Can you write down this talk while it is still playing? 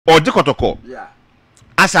or the Kotoko. Yeah.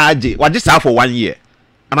 As I did, what this for 1 year.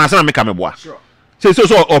 And I said, make a boy. Sure.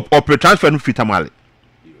 So, or transfer no fit tamale.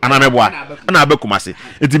 And I'm a boy. And I bekumasi.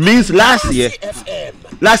 It means last year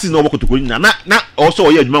no Kotoko. Not also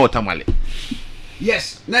a year tamale.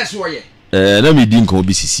 Yes, next one. Let me think on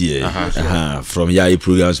BCC from Yai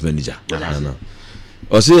Programs Manager.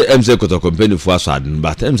 Or say MC Kotoko company for us,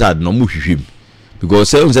 but MC had no move him because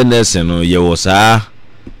sales and nursing, you was a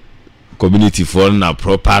community for na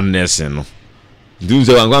proper nursing. Do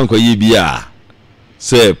so I'm going to be a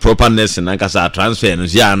say proper nursing and cast transfer and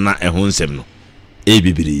Ziana and Honsem.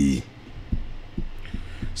 ABB.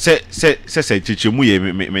 Say,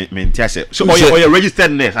 Chichimu, maintain. So, you're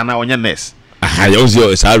registered nurse and now on your nurse. I also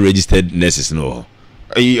is our registered nurses no.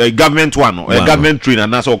 A government one, a government train,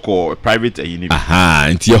 and that's all called private. Aha,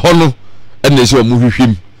 and your honor, and there's your movie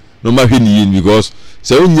him. No matter because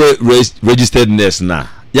so when you registered nurse now,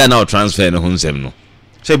 you are now transferring home sem no.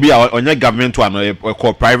 Say be on your government one or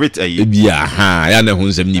called private. Be aha, I know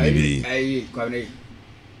home sem ni bibi.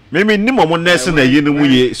 Maybe ni mo nurse na ye no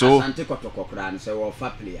mu so. Asante Kotoko kran say wo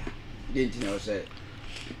fa player. Didn't you know say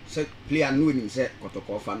player no ni say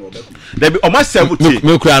Kotoko fa no obeku. There be almost 70.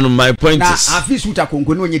 Me kura no my point is. Na afis uta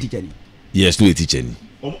konko no nye teacher ni. Yes, no teacher ni.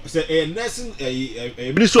 Say nursing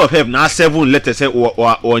Ministry of Health na 7 letters say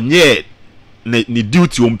or nye ni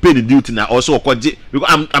duty on pay the duty na also because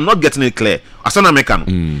I'm not getting it clear. Asana make no.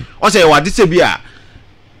 O say what this be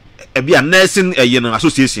a nursing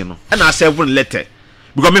association no. And na 7 letter.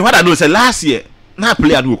 Because me what I know say last year na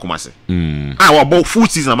player do Kumasi. About full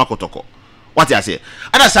season na Kotoko. What I say?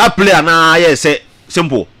 And as a player na say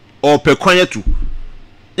simple or per kwanya too.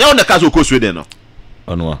 You on the case of Sweden no.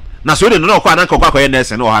 Ono. Na Sweden no kwa na kwa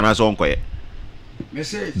nurse no ha na so nkoye.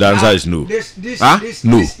 The answer is no. This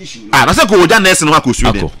issue. Na say ko oja nurse no kwa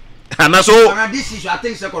Sweden. And so this issue I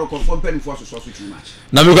think say ko confirm pen for so too much.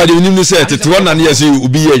 Na me kwa de nim say 31 na ye say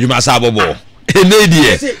obi ye adwuma sa bobo. So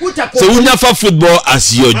when you have football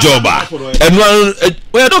as your job, and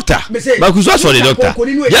well, doctor, but who's for the doctor?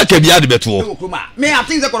 Yeah, can be added better. Me, I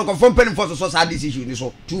think they're going to confirm penny for the this issue.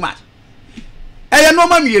 So too much. And no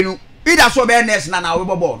man, you know, it has so bad ness now. We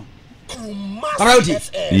were born.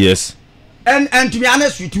 Yes. And to be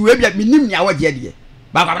honest with you, we have been in our dear.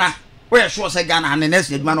 But we're sure say Ghana and the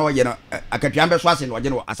next man or you know, I can remember Swasin or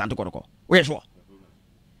General Asante Kotoko. We're sure.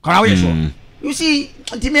 Can we sure? You see,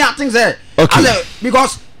 to me, I think that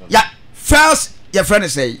because first your friend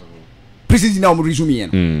say, "President now resume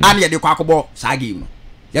and yet the Kwakobo Sagi,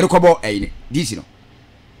 you Kobo this you know.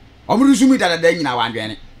 Resume that day in our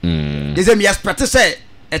one. They say me expect to say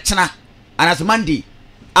a China and as Monday,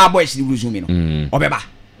 our boys resume Obeba.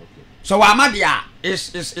 So Amadia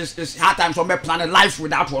is hard time for me planning life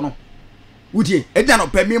without one. Would you? It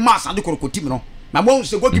don't pay me mass and the Kokotimo. My mom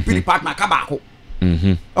say go to Pili Park, my cabako.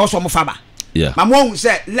 Also, Mufaba. Yeah. My mom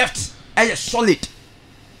said left a solid.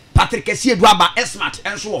 Patrick Kessie Dwaba smart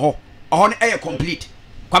and so on air complete.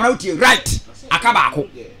 Come out here right. Akabako.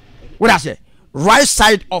 What I say? Right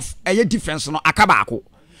side of a defense no Akabako.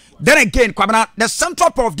 Then again, Kwabana, the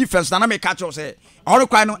central part of defense, Naname Kacho say, all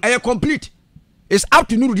the air complete. It's up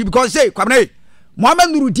to Nurudi because say, Kwabane, Mohamed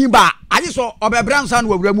Nurudimba, I saw Obebransan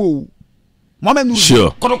will remove. Mohamed Nurudi.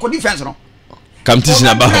 Sure. Kotoko defense no. Come teaching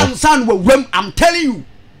about Obebransan will remove. I'm telling you.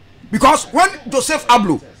 Because when Joseph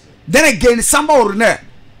Ablo, then again Sambe Orne,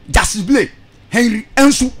 Justice Blake, Henry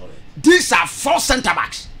Ensu, these are 4 center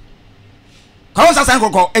backs.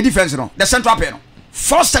 A defense, no, the central panel,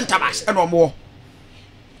 4 center backs and no more.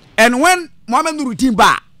 And when Mohamed Nuruddin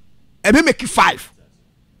Ba, and make it 5.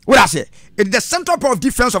 What I say? It's the central part of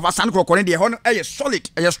defense of Asante Kotoko. They are solid,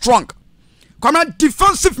 they are strong. Come on,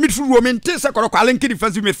 defensive midfield woman, take a Kotoko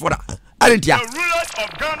defensive midfielder. I didn't hear. The ruler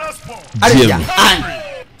of Ghana sports. I didn't hear.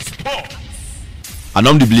 And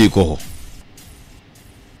I'm the Blake.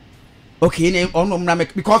 Okay,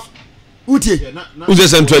 because who's the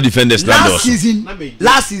central defenders? Last season,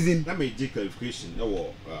 let me take clarification.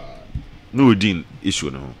 No Dean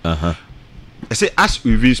issue now. I say as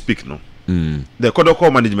we will speak now. The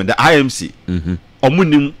Kotoko management, the IMC,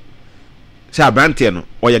 Omunim, say Abantiano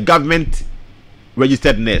or your government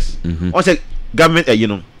registered nurse. Or say government, you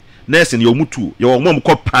know. Nursing your mutu, your mom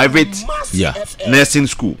called private nursing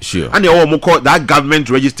school. Sure. And your mom called that government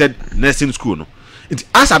registered nursing school. No, it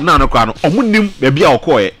as I'm now no crown. Omunim maybe I'll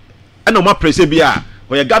call it. And no more presebia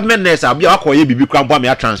or your government nurse. I'll be a call you be crown bomb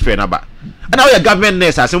your transfer number. And now your government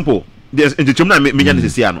nurse are simple. There's in the chumna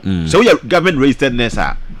me. So your government registered nurse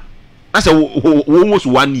are. That's almost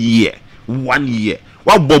 1 year. 1 year.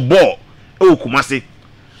 What bobo? Oh Kumasi.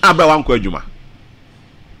 Abra wan kwajuma.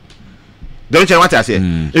 Don't you know what I say?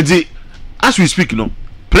 It's as we speak, no.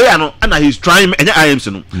 player no and he's trying and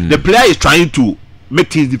IMC no the player is trying to make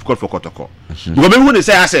things difficult for Kotoko because maybe when they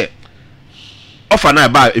say I say offer now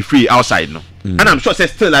about a free outside no and I'm sure say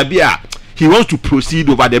still like he wants to proceed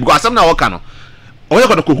over there because some now work no or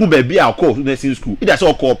Kotoko who be a call nursing school it is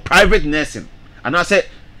all called private nursing and I say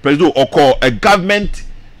president or call a government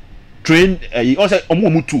trained also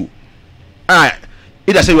omutu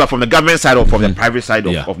either say you are from the government side or from the private side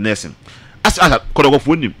of nursing as Kotoko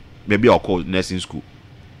for him maybe I'll call nursing school.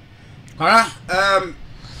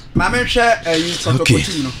 Mama share okay.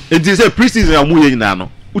 It is a preseason amuye na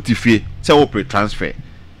no. Utifie say operate transfer.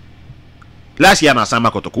 Last year na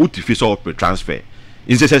Samba Kotoko utifie so operate transfer.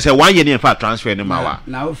 In say 1 year in fact transfer no mawa.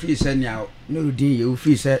 Na ofi say nya no din ye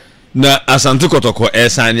ofi say na Asante Kotoko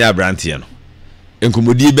sign ya brantie no.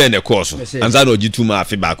 Enkomodi be na course. Anza na ojitu ma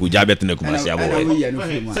afi back oja bet na kumasi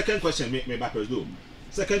abo. Second question me back do.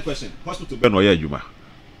 Second question hospital be no ye adwuma.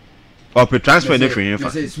 Or pre transfer ne free info.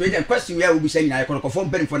 The question where will be saying I can confirm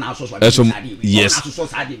pen for now so. Yes.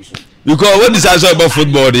 Because what is also about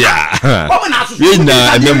football there? We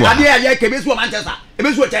na Amoah. Ade kebesu Manchester.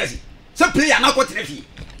 Ebesu Chelsea. So player na ko trefi.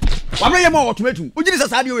 Wa me yema automatum. Ujiri sa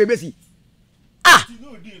sade we besi. Ah.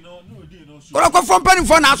 Kora ko from pen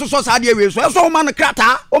for now so sade we so. So man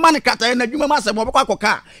krata, o man krata na dwuma masem obekwa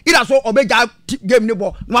akoka. Ira so obeja game ni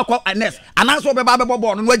bo no akọ Ernest. Ana so obeba bebo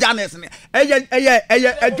ball no waja Ernest ne. Eye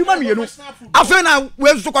adwuma mienu. Afa na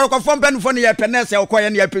we so kora from pen for ne ye Ernest e okoye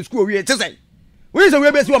ne ye pe school we tese. We say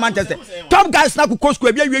we besi Manchester. Top guys na ko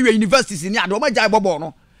school bia we universities ni ade o maja bebo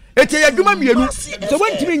no. Eti adwuma mienu. So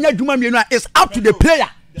when timi nya adwuma mienu is up to the player.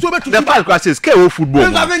 So the fact is scale football.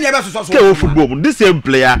 Scale football. This same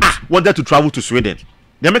player wanted to travel to Sweden.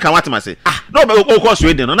 They make a what I say. No, but go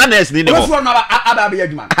Sweden. No, that's ni no.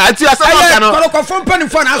 Ati asama no. Ko from pen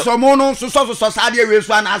for na so mo no so sadia we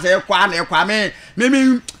so na say kwa na kwa me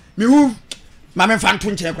hu mama fanto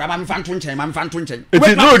nchen kwa mama fanto nchen.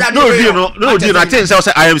 No, I think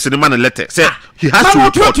say I am the man letter. Say he has to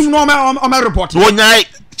report. No, report. No nyai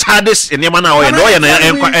Chades in Yamana or no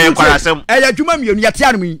enquire. Ayaduma mienu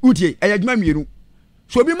yatia no utie ayaduma mienu.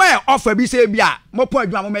 So be my offer be say bia mo po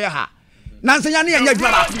aduma mo me ha. Nanse nya ne nya aduma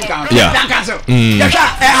ba Africa. Yan cancel. Ya sha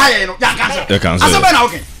high no yan cancel. Asaba na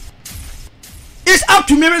okay. It's up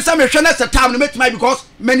to me say me hwe next time no make my because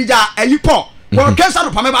manager ayi po. Well cancel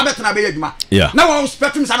no pa me ba betena be aduma. Now I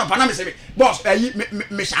expect him say no pa na me say boss ayi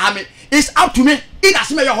me sha me. It's up to me. It as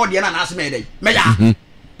me your ho de na as me dey. Me ya.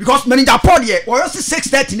 Because manager Paul here or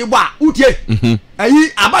 6:30 ni ba utie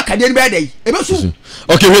ayi abaka de be dey ebesu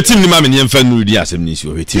okay wetin ni ma me nyemfa nu di asem ni si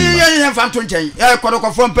o wetin ma nyemfa nto nchen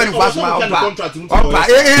Kotoko from pen fast ma opa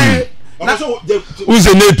na so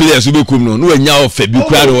uze ne players be kum no wanya ofa bi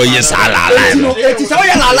kura de o yes ala eti se o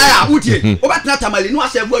ya la ya utie o betna tamale no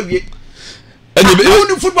ase vo awie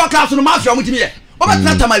eni football class no mafia mo timi ye o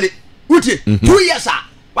betna tamale utie 2 years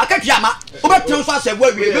wakati ama obetun so asevo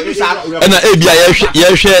awie bedu sa na ebia ye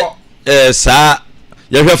hwe sa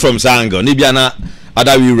ye hwe from Sango ne bia na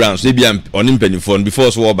other way rounds ne bia oni mpanifo before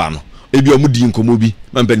so oba no ebia mu di nkomo bi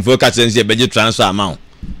ma mpanifo ka sense e beje transfer amount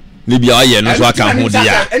ne bia aye no so aka ho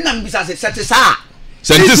dia enna mbisa se sete sa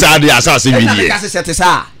dia asase bi die enna ka sete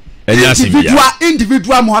sa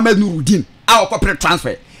individual Mohammed Nuruddin a corporate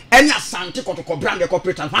transfer enya Asante Kotoko brand the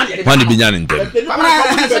corporate transfer man bi nya ntem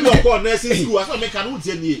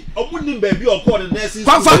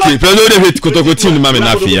okay pero de hit Kotoko team ma me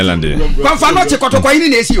na fi Ireland konfa no che Kotoko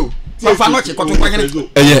yin na esi o konfa no che Kotoko yin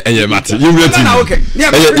eye mate you rating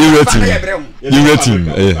you rating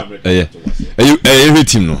eye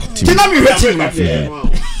team no team na me rating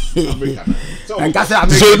so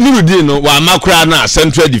Nuruddin no wa makura na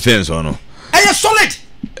central defense no eye solid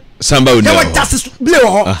Sambe there was justice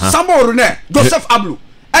blue Sambe Orune Joseph Ablu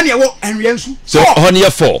and ye wo enwiensu so on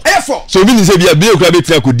year 4 so we ni say bia blue kura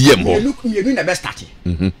betra ko diem ho mienu na best start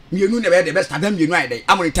mienu na be the best start mienu ai dey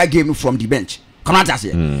amonitor game from the bench come out as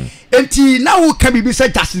here enti na wo ka bibi say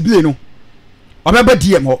justice blue no obeba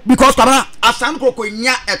diem ho because Kabana Asante Kotoko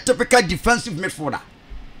nya a typical defensive midfielder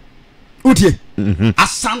utie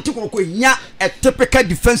Asante Kotoko nya a typical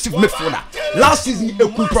defensive midfielder last season e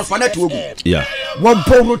ku prosperity ogu one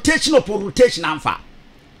rotation amfa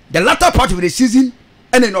the latter part of the season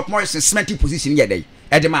and in more cementing position here dey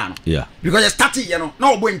edman because you started you know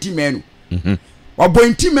na obointi menu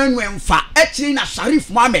obointi menu emfa actually na Sharif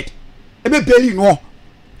Mohammed ebe beli no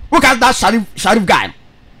look at that Sharif guy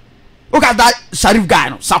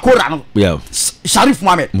no Sakura no Sharif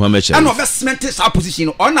Mohammed and of cementing sa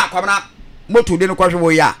position on na Kabana moto de no kwahwe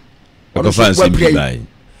wo ya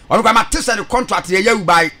Or I'm at the contract you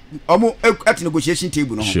by at negotiation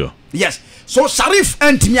table. No? Sure. Yes. So Sharif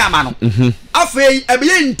and Timiamano. Afe a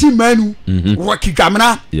bien Timanu, Rocky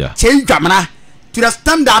Gamana, Chay Gamana, to the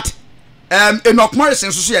standard Enoch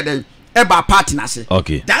Morrison Society, Eba Partners.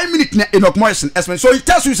 Okay. That minute Enoch Morrison, so it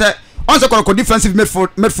tells you, sir, once a defensive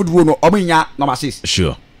midfield rule, Ominya number 6.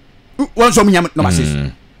 Sure. Once Ominya number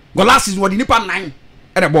 6. Go last is what the Nipa 9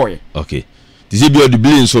 and a boy. Okay. This is the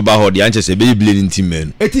billion so bad, the answer is a baby billion team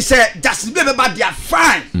man. It is just about they are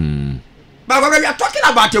fine. But we are talking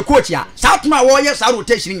about your coach here. South my warriors are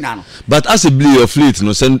rotating now. But as a blue fleet,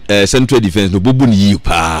 no central defense, no bubun you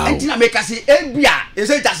power. And I make us say, Ebia, is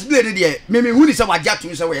it just blue there? Maybe who is our jet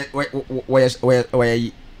to say where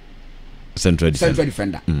central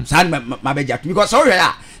defender. San my budget because sorry,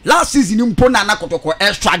 last season you put na Kotoko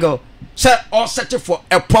air struggle, sir, all set for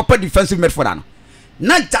a proper defensive midfielder.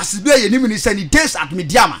 Not just be any minister in days at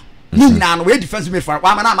Mediama. Nina, we defensive midfielder.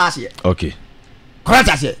 Why am I here? Okay. Correct,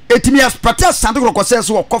 I say. Etimias protest Santo says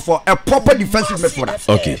so call for a proper defensive midfielder.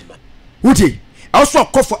 Okay. Uti also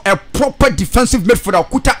call for a proper defensive midfielder.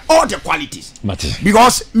 Kuta all the qualities.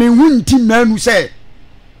 Because me win team man who say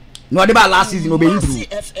no the last season obey improve.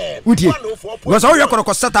 Uti because all you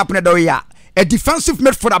can set up in the door a defensive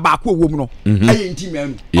midfielder back wo no. Aye team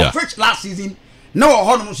man. First last season. No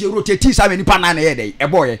honor she rotate so many pan na day e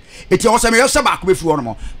boy it also me yourself back be fru on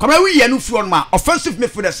mo come we ye no fru on ma offensive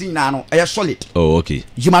midfielder scene na no e solid. Oh okay.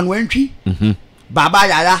 Jiman Wentwi Baba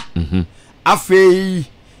Yaya afei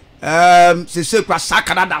se kwa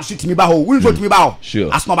Saaka da so timi ba ho we so timi ba ho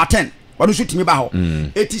as number 10 wonu so timi ba ho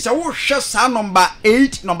it is a wo hwe sa number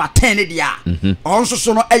 8 number 10 e dia on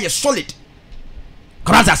so no e solid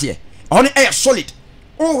correct as here on e solid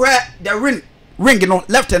o where the ring no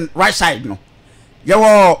left and right side no you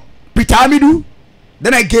Peter Amidu,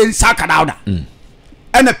 then again Saaka Dauda,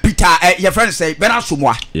 and a Peter, your friend say Bernard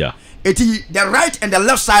Amoah. Yeah, it is the right and the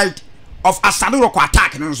left side of Asaduroko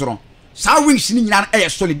attack and so on. So wings in air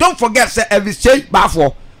solid. Don't forget, sir, every stage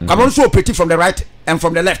Bafo can also operate from the right and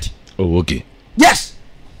from the left. Oh, okay. Yes,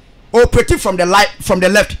 operate from the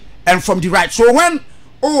left and from the right. So when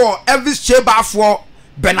every stage Bafo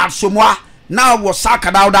Bernard Amoah now was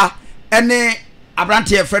Saaka Dauda, and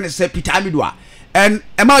Abranti friend say Peter Amidu. And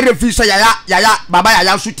Emma refuse Yaya Baba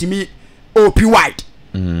Yaya shoot me OP wide.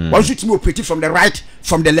 One shoot me operate from the right,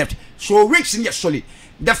 from the left. So Rich in your solid.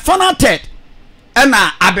 The final third,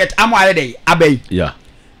 Emma Abet Amoah Abe. Yeah.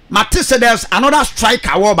 Matisse there's another striker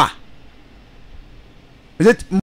Woba. Is it